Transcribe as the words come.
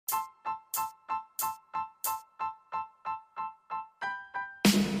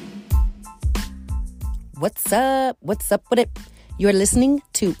What's up? What's up with it? You're listening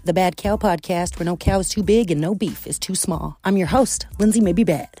to the Bad Cow Podcast, where no cow is too big and no beef is too small. I'm your host, Lindsay May Be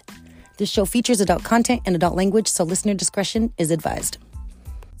Bad. This show features adult content and adult language, so listener discretion is advised.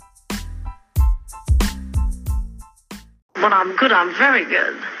 When I'm good, I'm very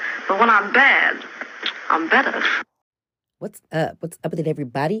good. But when I'm bad, I'm better. What's up? What's up with it,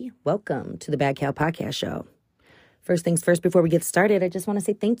 everybody? Welcome to the Bad Cow Podcast Show. First things first, before we get started, I just want to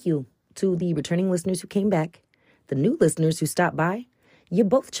say thank you to the returning listeners who came back, the new listeners who stopped by. You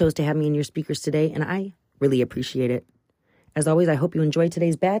both chose to have me in your speakers today, and I really appreciate it. As always, I hope you enjoyed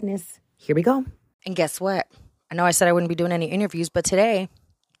today's badness. Here we go. And guess what? I know I said I wouldn't be doing any interviews, but today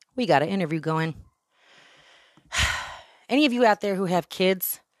we got an interview going. Any of you out there who have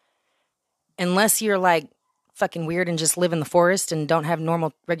kids, unless you're like fucking weird and just live in the forest and don't have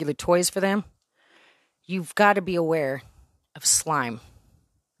normal, regular toys for them, you've got to be aware of slime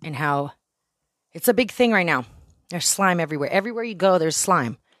and how it's a big thing right now. There's slime everywhere. Everywhere you go, there's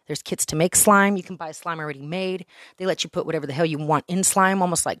slime. There's kits to make slime. You can buy slime already made. They let you put whatever the hell you want in slime,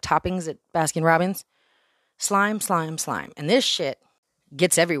 almost like toppings at Baskin-Robbins. Slime, slime, slime. And this shit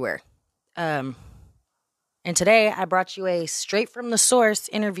gets everywhere. And today I brought you a straight from the source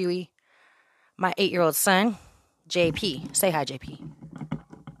interviewee, my 8-year-old son, JP. Say hi, JP.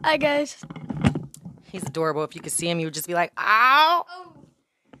 Hi, guys. He's adorable. If you could see him, you would just be like, ow. Oh.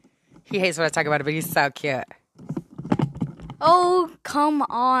 He hates when I talk about it, but he's so cute. Oh, come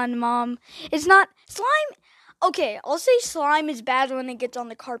on, Mom. It's not slime. Okay, I'll say slime is bad when it gets on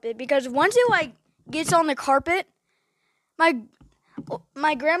the carpet, because once it gets on the carpet, my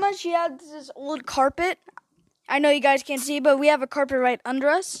grandma, she has this old carpet. I know you guys can't see, but we have a carpet right under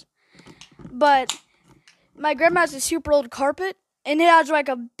us. But my grandma has a super old carpet, and it has like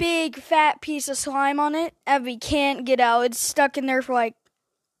a big fat piece of slime on it that we can't get out. It's stuck in there for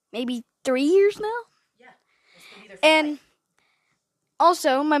maybe 3 years now. Yeah. And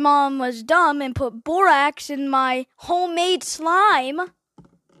also, my mom was dumb and put borax in my homemade slime,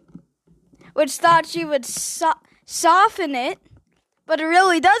 which thought she would soften it, but it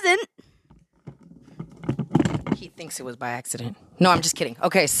really doesn't. He thinks it was by accident. No, I'm just kidding.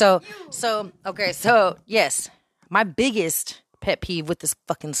 Okay, so yes, my biggest pet peeve with this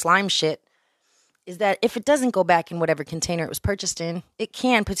fucking slime shit is that if it doesn't go back in whatever container it was purchased in, it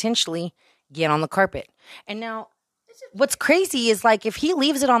can potentially get on the carpet. And now, what's crazy is if he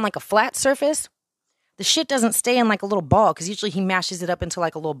leaves it on a flat surface, the shit doesn't stay in a little ball, because usually he mashes it up into a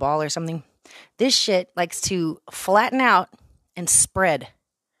little ball or something. This shit likes to flatten out and spread,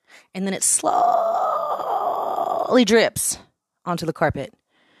 and then it slowly drips onto the carpet,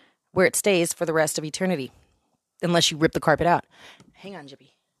 where it stays for the rest of eternity, unless you rip the carpet out. Hang on, Jippy.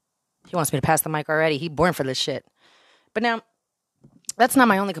 He wants me to pass the mic already. He born for this shit. But now, that's not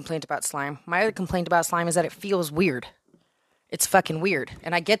my only complaint about slime. My other complaint about slime is that it feels weird. It's fucking weird.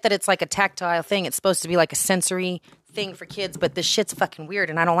 And I get that it's a tactile thing. It's supposed to be a sensory thing for kids, but this shit's fucking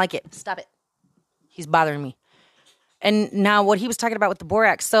weird, and I don't like it. Stop it. He's bothering me. And now what he was talking about with the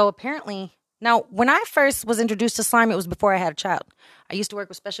borax. So apparently, now when I first was introduced to slime, it was before I had a child. I used to work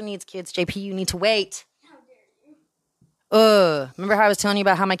with special needs kids. JP, you need to wait. Remember how I was telling you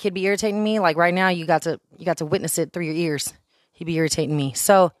about how my kid be irritating me? Right now, you got to witness it through your ears. He'd be irritating me.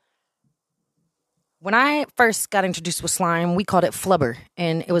 So when I first got introduced with slime, we called it flubber.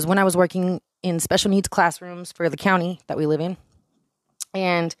 And it was when I was working in special needs classrooms for the county that we live in.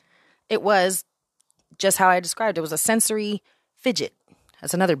 And it was just how I described it. It was a sensory fidget.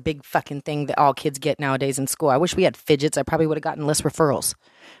 That's another big fucking thing that all kids get nowadays in school. I wish we had fidgets. I probably would have gotten less referrals.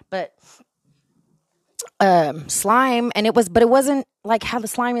 But slime, and it wasn't like how the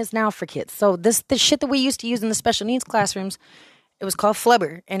slime is now for kids. So the shit that we used to use in the special needs classrooms, it was called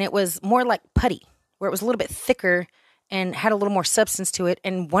flubber, and it was more like putty, where it was a little bit thicker and had a little more substance to it.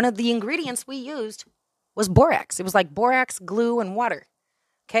 And one of the ingredients we used was borax. It was like borax, glue, and water.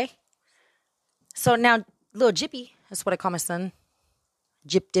 Okay? So now, little Jippy, that's what I call my son.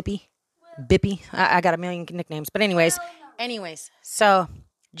 Jip Dippy. Bippy. I got a million nicknames. But anyways, so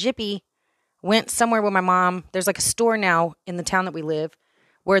Jippy went somewhere with my mom. There's a store now in the town that we live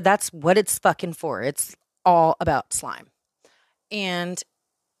where that's what it's fucking for. It's all about slime. And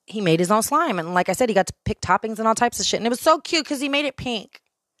he made his own slime. And like I said, he got to pick toppings and all types of shit. And it was so cute because he made it pink.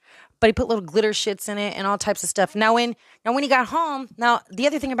 But he put little glitter shits in it and all types of stuff. Now when he got home, the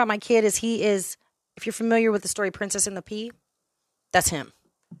other thing about my kid is he is, if you're familiar with the story Princess and the Pea, that's him.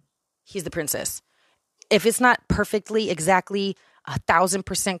 He's the princess. If it's not perfectly, exactly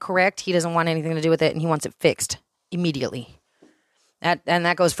 1,000% correct, he doesn't want anything to do with it, and he wants it fixed immediately.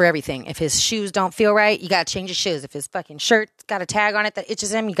 That goes for everything. If his shoes don't feel right, you got to change his shoes. If his fucking shirt's got a tag on it that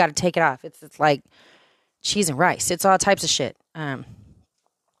itches him, you got to take it off. It's like cheese and rice. It's all types of shit.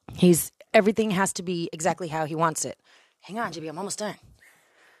 Everything has to be exactly how he wants it. Hang on, JB, I'm almost done.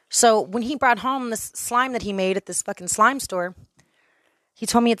 So when he brought home this slime that he made at this fucking slime store, he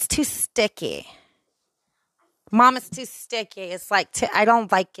told me it's too sticky. Mom, it's too sticky. It's like, I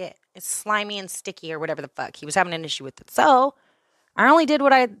don't like it. It's slimy and sticky or whatever the fuck. He was having an issue with it. So I only did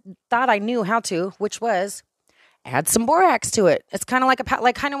what I thought I knew how to, which was add some borax to it. It's kind of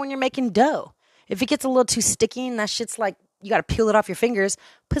like kind of when you're making dough. If it gets a little too sticky and that shit's like, you got to peel it off your fingers,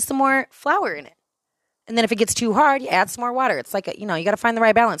 put some more flour in it. And then if it gets too hard, you add some more water. It's like, you got to find the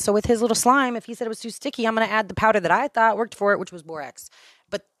right balance. So with his little slime, if he said it was too sticky, I'm going to add the powder that I thought worked for it, which was borax.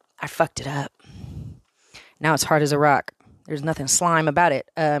 But I fucked it up. Now it's hard as a rock. There's nothing slime about it.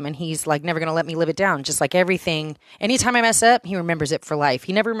 And he's like never going to let me live it down. Just like everything. Anytime I mess up, he remembers it for life.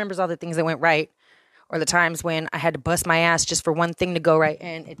 He never remembers all the things that went right or the times when I had to bust my ass just for one thing to go right.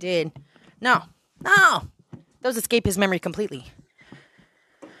 And it did. No. Those escape his memory completely.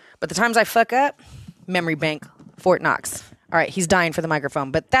 But the times I fuck up, memory bank, Fort Knox. All right, he's dying for the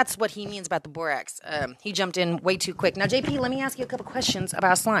microphone. But that's what he means about the borax. He jumped in way too quick. Now, JP, let me ask you a couple questions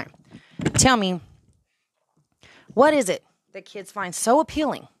about slime. Tell me, what is it that kids find so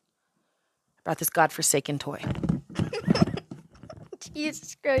appealing about this godforsaken toy?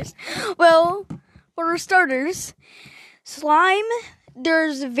 Jesus Christ. Well, for starters, slime,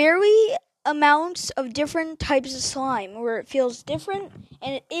 there's very amounts of different types of slime where it feels different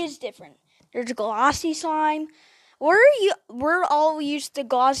and it is different. There's glossy slime. We're all used to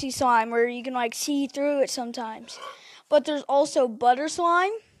glossy slime where you can like see through it sometimes. But there's also butter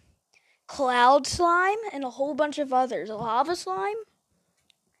slime, cloud slime, and a whole bunch of others. Lava slime,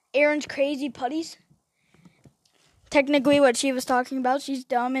 Aaron's crazy putties. Technically what she was talking about, she's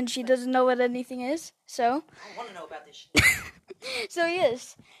dumb and she doesn't know what anything is. So I want to know about this shit. So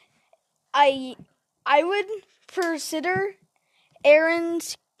yes, I would consider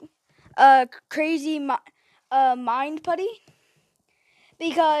Aaron's crazy mind putty,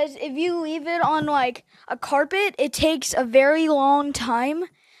 because if you leave it on like a carpet, it takes a very long time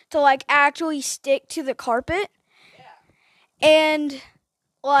to like actually stick to the carpet. Yeah. And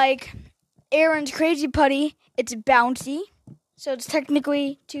like Aaron's crazy putty, it's bouncy, so it's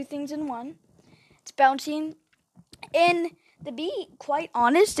technically two things in one. It's bouncy, and to be quite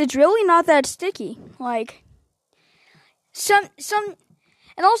honest, it's really not that sticky. Like some,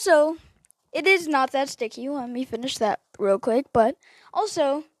 and also it is not that sticky. Let me finish that real quick. But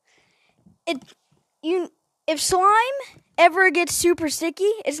also, if slime ever gets super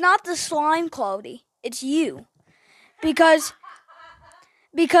sticky, it's not the slime quality. It's you, because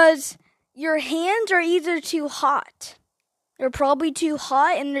your hands are either too hot. They're probably too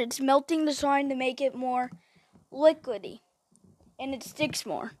hot, and it's melting the slime to make it more liquidy. And it sticks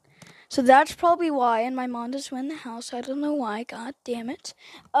more. So that's probably why. And my mom just went in the house. I don't know why. God damn it.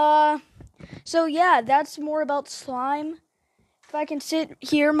 So yeah, that's more about slime. If I can sit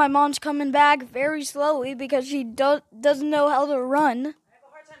here, my mom's coming back very slowly because she doesn't know how to run. I have a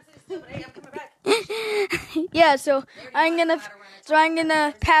hard time sitting still, but hey, I'm coming back. Yeah, so I'm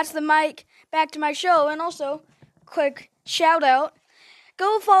gonna pass the mic back to my show. And also, quick shout out.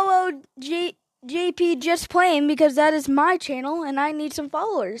 Go follow JP Just Playing, because that is my channel and I need some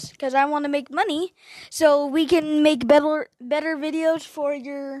followers because I want to make money so we can make better videos for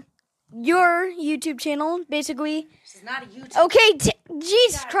your YouTube channel. Basically, this is not a YouTube. Okay,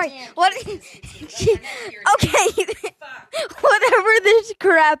 Jesus Christ. What? Okay, whatever this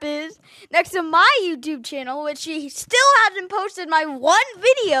crap is next to my YouTube channel, which she still hasn't posted my one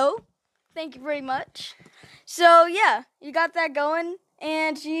video. Thank you very much. So yeah, you got that going.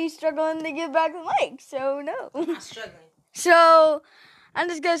 And she's struggling to get back the mic, so no. I'm struggling. So, I'm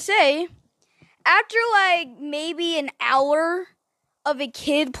just gonna say, after like maybe an hour of a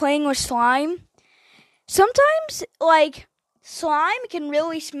kid playing with slime, sometimes like slime can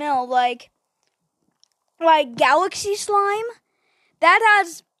really smell like galaxy slime. That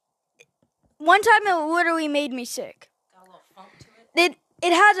has, one time it literally made me sick. Got a little funk to it?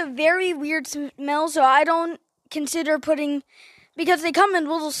 It has a very weird smell, so I don't consider putting, because they come in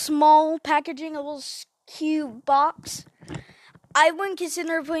little small packaging, a little cute box. I wouldn't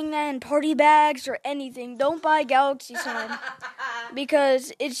consider putting that in party bags or anything. Don't buy Galaxy slime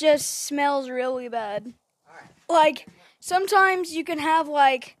because it just smells really bad. Like, sometimes you can have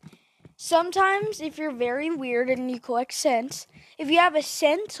sometimes if you're very weird and you collect scents, if you have a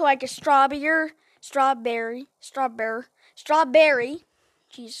scent like a strawberry,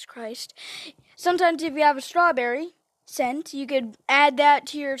 Jesus Christ. Sometimes if you have a strawberry scent, you could add that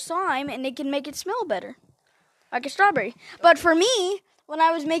to your slime and it can make it smell better, like a strawberry. But for me, when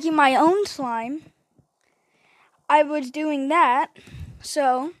I was making my own slime, I was doing that.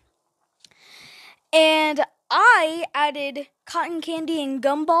 So, and I added cotton candy and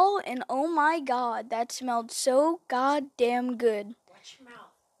gumball, and oh my god, that smelled so goddamn good. Watch your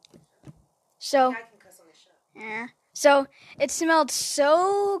mouth. So, I can cuss on the show. yeah. So it smelled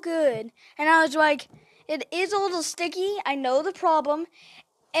so good, and I was like, it is a little sticky. I know the problem,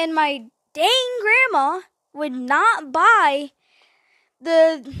 and my dang grandma would not buy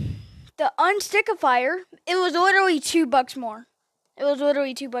the unstickifier. It was literally $2 more. It was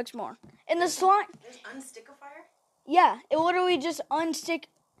literally $2 more. And the slime. There's unstick-a-fire? Yeah, it literally just unstick.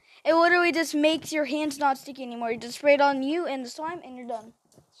 It literally just makes your hands not sticky anymore. You just spray it on you and the slime, and you're done.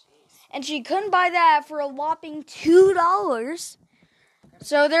 And she couldn't buy that for a whopping $2.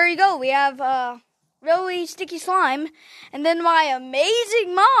 So there you go. We have really sticky slime. And then my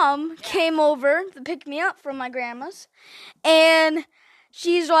amazing mom came over to pick me up from my grandma's. And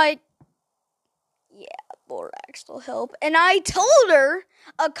she's like, yeah, borax will help. And I told her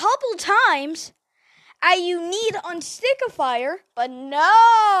a couple times, you need unstick-a-fire, but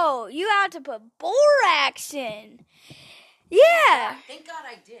no, you have to put borax in. Yeah. Thank God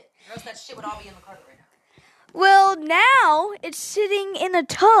I did. Or else that shit would all be in the carpet right now. Well, now it's sitting in a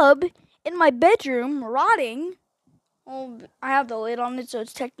tub in my bedroom, rotting. Well, I have the lid on it, so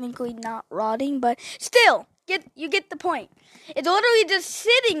it's technically not rotting, but still, you get the point. It's literally just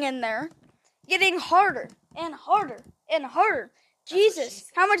sitting in there, getting harder and harder and harder.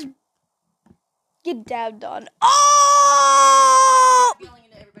 Jesus, how much get dabbed on? Oh! I'm yelling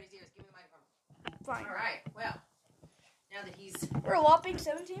into everybody's ears. Give me the microphone. Fine. All right. Well, now that he's We're a whopping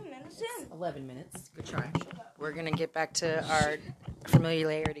 17 minutes in. 11 minutes. Good try. We're going to get back to our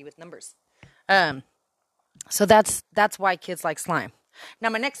familiarity with numbers. So that's why kids like slime. Now,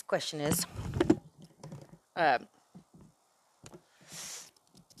 my next question is,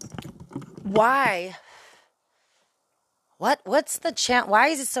 why? What's the why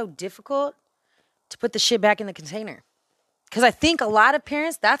is it so difficult to put the shit back in the container? Because I think a lot of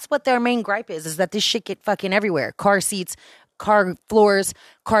parents, that's what their main gripe is that this shit get fucking everywhere. Car seats, car floors,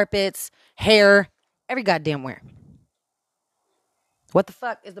 carpets, hair, every goddamn where. What the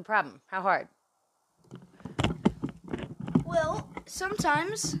fuck is the problem? How hard? Well,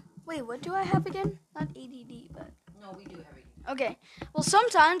 sometimes... Wait, what do I have again? Not ADD, but... No, we do have it. Okay. Well,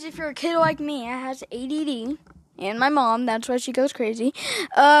 sometimes if you're a kid like me, that has ADD, and my mom, that's why she goes crazy,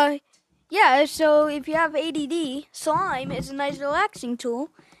 yeah, so if you have ADD, slime is a nice relaxing tool,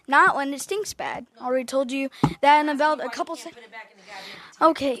 not when it stinks bad. I already told you that in about a couple seconds.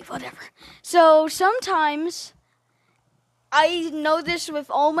 Okay, whatever. So sometimes I know this with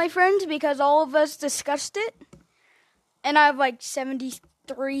all my friends because all of us discussed it, and I have like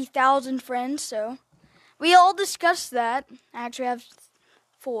 73,000 friends, so we all discussed that. I actually have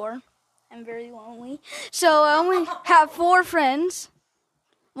 4. I'm very lonely. So I only have 4 friends.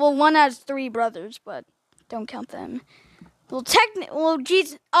 Well, one has 3 brothers, but don't count them. Well,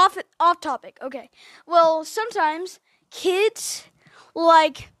 geez, off topic. Okay. Well, sometimes kids,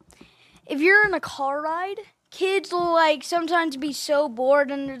 like, if you're in a car ride, kids will, like, sometimes be so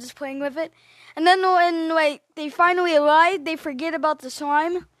bored and they're just playing with it. And then when, like, they finally arrive, they forget about the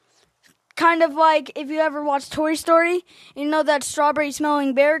slime. Kind of like if you ever watched Toy Story, you know that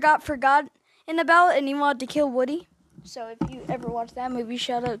strawberry-smelling bear got forgotten about and he wanted to kill Woody. So if you ever watched that movie,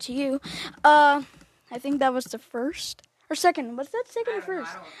 shout out to you. I think that was the first or second. Was that second or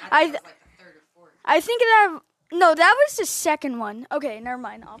first? I think it was like the third or fourth. I think that was the second one. Okay, never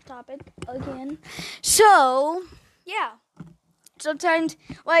mind. Off topic again. So yeah, sometimes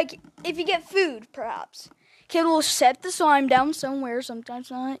like if you get food, perhaps kid will set the slime down somewhere. Sometimes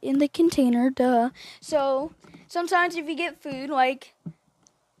not in the container. Duh. So sometimes if you get food, like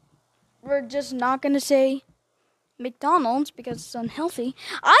we're just not gonna say McDonald's because it's unhealthy.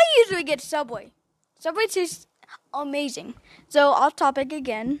 I usually get Subway. Subway tastes amazing. So off topic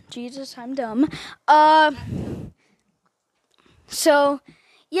again. Jesus, I'm dumb. So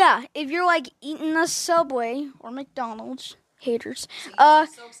yeah, if you're like eating a Subway or McDonald's, haters. So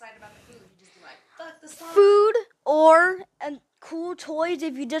excited about the food, you just be like, fuck the slime. Food or cool toys.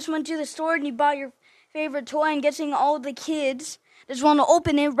 If you just went to the store and you bought your favorite toy, and guessing all the kids just want to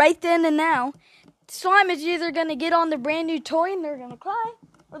open it right then and now. Slime is either going to get on the brand new toy and they're going to cry,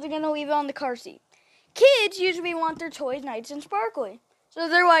 or they're going to leave it on the car seat. Kids usually want their toys nice and sparkly. So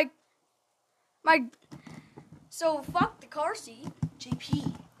they're like, so fuck the car seat.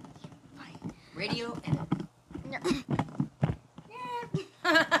 JP. Fine. Radio edit.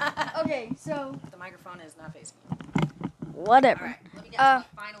 Okay, so. The microphone is not facing you. Whatever. All right, let me get to my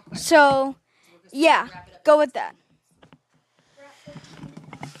final question. So, yeah, go with that.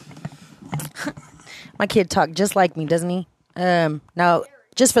 My kid talked just like me, doesn't he? Now,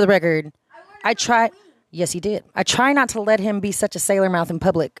 just for the record, I try. Yes, he did. I try not to let him be such a sailor mouth in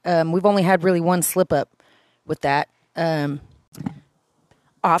public. We've only had really one slip up with that.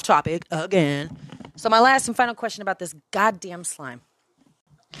 Off topic again. So my last and final question about this goddamn slime.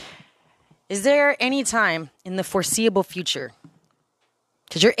 Is there any time in the foreseeable future,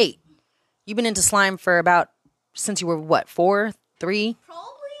 because you're 8, you've been into slime for about, since you were what, 4, 3?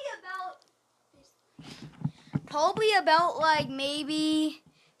 Probably about like maybe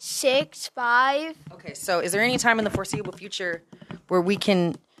 6, 5. Okay, so is there any time in the foreseeable future where we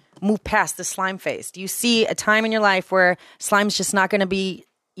can move past the slime phase? Do you see a time in your life where slime's just not going to be,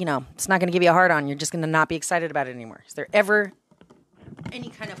 it's not going to give you a hard on? You're just going to not be excited about it anymore. Is there ever any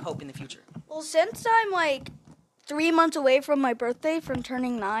kind of hope in the future? Well, since I'm like 3 months away from my birthday, from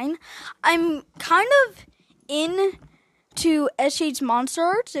turning 9, I'm kind of into SH's Monster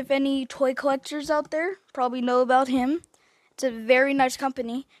Arts. If any toy collectors out there probably know about him. It's a very nice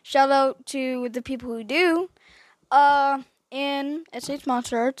company. Shout out to the people who do. In SH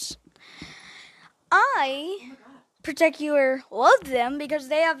Monster Arts. I particularly love them because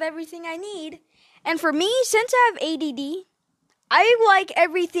they have everything I need. And for me, since I have ADD, I like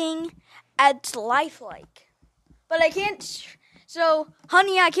everything that's lifelike. But I can't,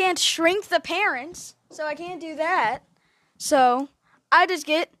 I can't shrink the parents, so I can't do that. So I just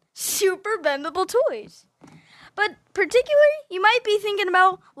get super bendable toys. But particularly, you might be thinking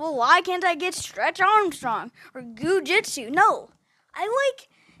about, well, why can't I get Stretch Armstrong or Goo Jitsu? No, I like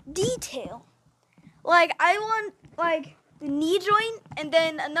detail. Like, I want, like, the knee joint, and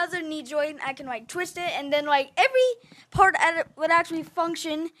then another knee joint, I can, like, twist it, and then, like, every part would actually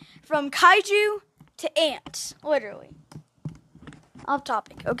function from kaiju to ants, literally. Off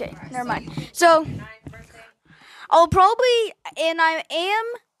topic. Okay, never mind. So, I'll probably, and I am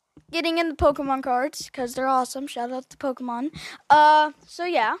getting into Pokemon cards, because they're awesome. Shout out to Pokemon. So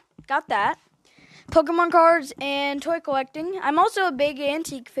yeah, got that. Pokemon cards and toy collecting. I'm also a big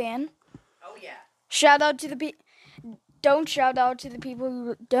antique fan. Oh, yeah. Don't shout out to the people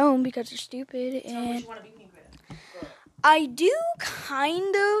who don't, because they're stupid. Tell me what you want to be pink with. I do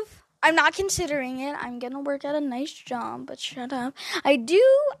kind of. I'm not considering it. I'm going to work at a nice job, but shut up. I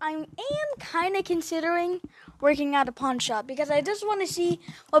am kind of considering working at a pawn shop because I just want to see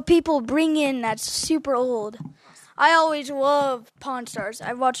what people bring in that's super old. I always love Pawn Stars.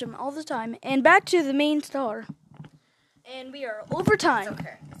 I watch them all the time. And back to the main star. And we are over time.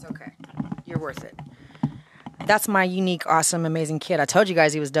 It's okay. You're worth it. That's my unique, awesome, amazing kid. I told you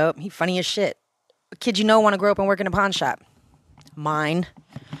guys he was dope. He funny as shit. A kid want to grow up and work in a pawn shop. Mine.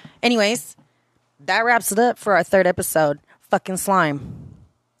 Anyways, that wraps it up for our 3rd episode. Fucking slime.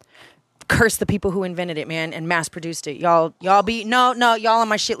 Curse the people who invented it, man, and mass produced it. Y'all on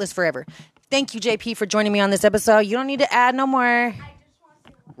my shit list forever. Thank you, JP, for joining me on this episode. You don't need to add no more.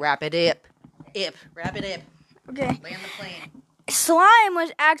 Wrap it up. Wrap it up. Okay. Land the plane. Slime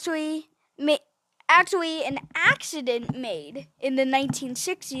was actually an accident made in the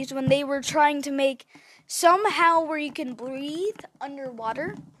 1960s when they were trying to make somehow where you can breathe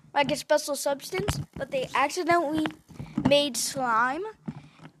underwater, like a special substance, but they accidentally made slime,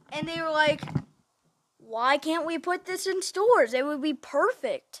 and they were like, why can't we put this in stores? It would be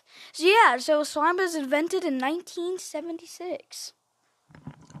perfect. So slime was invented in 1976.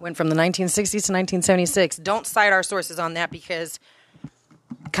 Went from the 1960s to 1976. Don't cite our sources on that because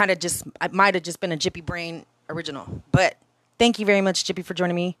it might have just been a Jippy Brain original. But thank you very much, Jippy, for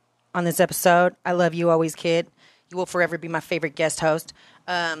joining me on this episode. I love you always, kid. You will forever be my favorite guest host.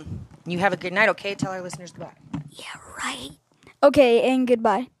 You have a good night, okay? Tell our listeners goodbye. Yeah, right. Okay, and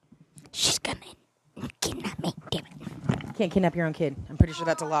goodbye. She's gonna kidnap me, damn it. You can't kidnap your own kid. I'm pretty sure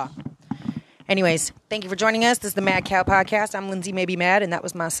that's a law. Anyways, thank you for joining us. This is the Mad Cow Podcast. I'm Lindsay Maybe Mad, and that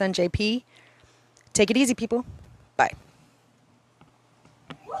was my son, JP. Take it easy, people. Bye.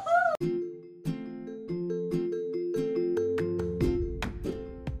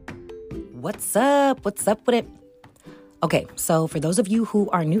 What's up? What's up with it? Okay, so for those of you who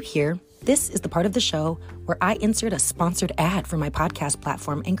are new here, this is the part of the show where I insert a sponsored ad for my podcast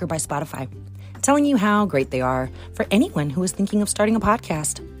platform, Anchor by Spotify, telling you how great they are for anyone who is thinking of starting a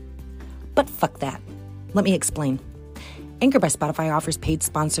podcast. But fuck that. Let me explain. Anchor by Spotify offers paid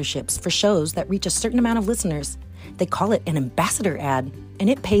sponsorships for shows that reach a certain amount of listeners. They call it an ambassador ad, and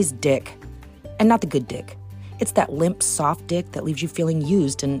it pays dick. And not the good dick. It's that limp, soft dick that leaves you feeling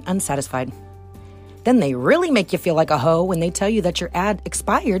used and unsatisfied. Then they really make you feel like a hoe when they tell you that your ad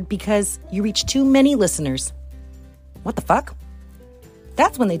expired because you reached too many listeners. What the fuck?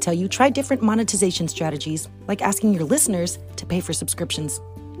 That's when they tell you try different monetization strategies, like asking your listeners to pay for subscriptions.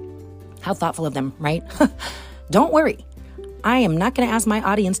 How thoughtful of them, right? Don't worry. I am not going to ask my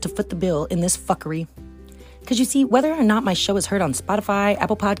audience to foot the bill in this fuckery. Because you see, whether or not my show is heard on Spotify,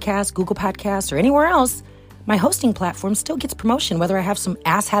 Apple Podcasts, Google Podcasts, or anywhere else, my hosting platform still gets promotion whether I have some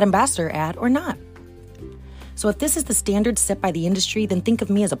asshat ambassador ad or not. So if this is the standard set by the industry, then think of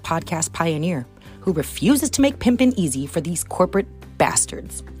me as a podcast pioneer who refuses to make pimpin' easy for these corporate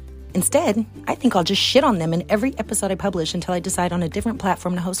bastards. Instead, I think I'll just shit on them in every episode I publish until I decide on a different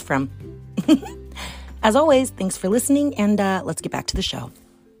platform to host from. As always, thanks for listening, and let's get back to the show.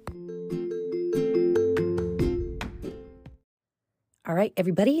 All right,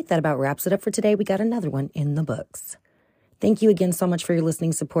 everybody, that about wraps it up for today. We got another one in the books. Thank you again so much for your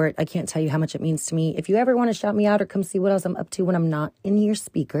listening support. I can't tell you how much it means to me. If you ever want to shout me out or come see what else I'm up to when I'm not in your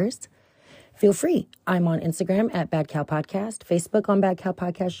speakers, feel free. I'm on Instagram at Bad Cow Podcast, Facebook on Bad Cow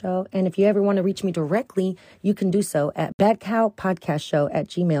Podcast Show. And if you ever want to reach me directly, you can do so at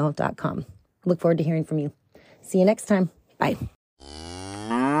badcowpodcastshow@gmail.com. Look forward to hearing from you. See you next time. Bye.